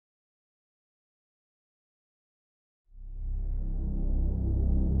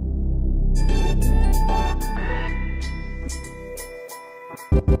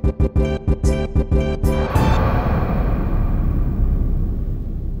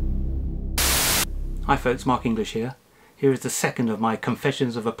Hi folks, Mark English here. Here is the second of my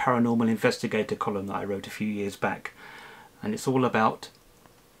Confessions of a Paranormal Investigator column that I wrote a few years back. And it's all about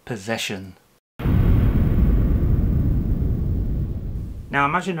possession. Now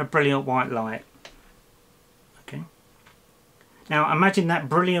imagine a brilliant white light. Okay. Now imagine that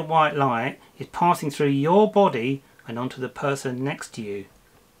brilliant white light is passing through your body and onto the person next to you.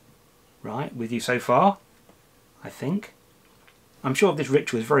 Right, with you so far? I think. I'm sure this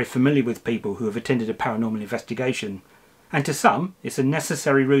ritual is very familiar with people who have attended a paranormal investigation, and to some it's a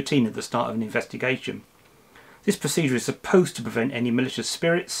necessary routine at the start of an investigation. This procedure is supposed to prevent any malicious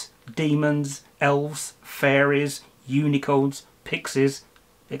spirits, demons, elves, fairies, unicorns, pixies,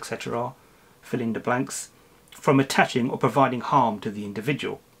 etc., fill in the blanks, from attaching or providing harm to the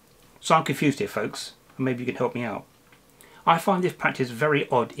individual. So I'm confused here folks, and maybe you can help me out. I find this practice very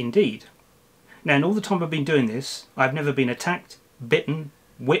odd indeed. Now in all the time I've been doing this, I've never been attacked, bitten,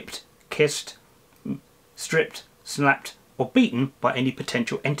 whipped, kissed, stripped, slapped or beaten by any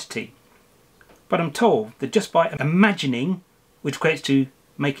potential entity. But I'm told that just by imagining, which equates to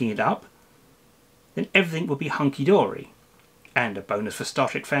making it up, then everything will be hunky-dory. And a bonus for Star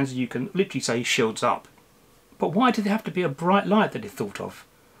Trek fans, you can literally say shields up. But why do there have to be a bright light that is thought of?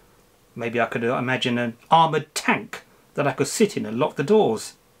 Maybe I could imagine an armoured tank that I could sit in and lock the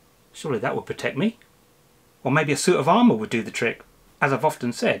doors. Surely that would protect me. Or maybe a suit of armour would do the trick. As I've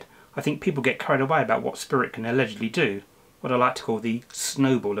often said, I think people get carried away about what spirit can allegedly do, what I like to call the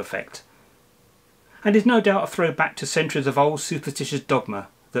snowball effect. And is no doubt a throwback to centuries of old superstitious dogma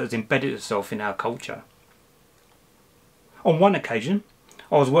that has embedded itself in our culture. On one occasion,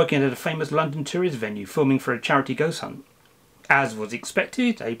 I was working at a famous London tourist venue filming for a charity ghost hunt. As was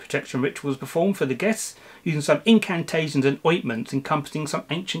expected, a protection ritual was performed for the guests using some incantations and ointments encompassing some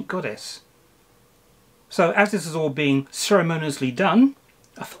ancient goddess. So as this is all being ceremoniously done,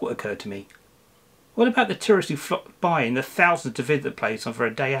 a thought occurred to me. What about the tourists who flocked by in the thousands to visit the place for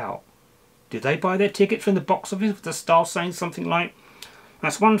a day out? Did they buy their ticket from the box office with the staff saying something like,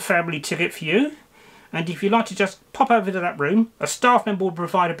 "That's one family ticket for you, and if you'd like to just pop over to that room, a staff member will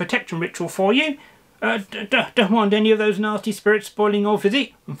provide a protection ritual for you. Don't want any of those nasty spirits spoiling your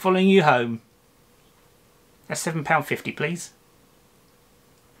visit and following you home." That's £7.50 please.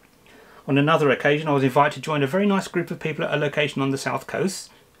 On another occasion I was invited to join a very nice group of people at a location on the south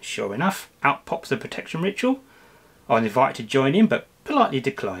coast. Sure enough, out pops the protection ritual. I was invited to join in but politely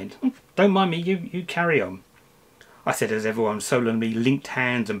declined. "Don't mind me, you carry on," I said as everyone solemnly linked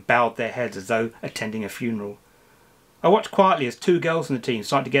hands and bowed their heads as though attending a funeral. I watched quietly as two girls in the team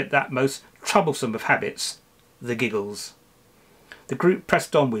started to get that most troublesome of habits, the giggles. The group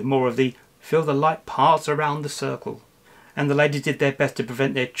pressed on with more of the "feel the light pass around the circle," and the ladies did their best to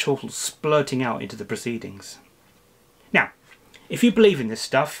prevent their chortles splurting out into the proceedings. Now, if you believe in this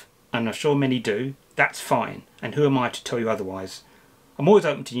stuff, and I'm sure many do, that's fine, and who am I to tell you otherwise? I'm always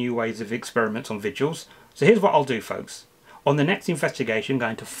open to new ways of experiments on vigils, so here's what I'll do folks. On the next investigation I'm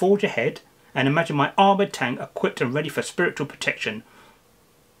going to forge ahead and imagine my armoured tank equipped and ready for spiritual protection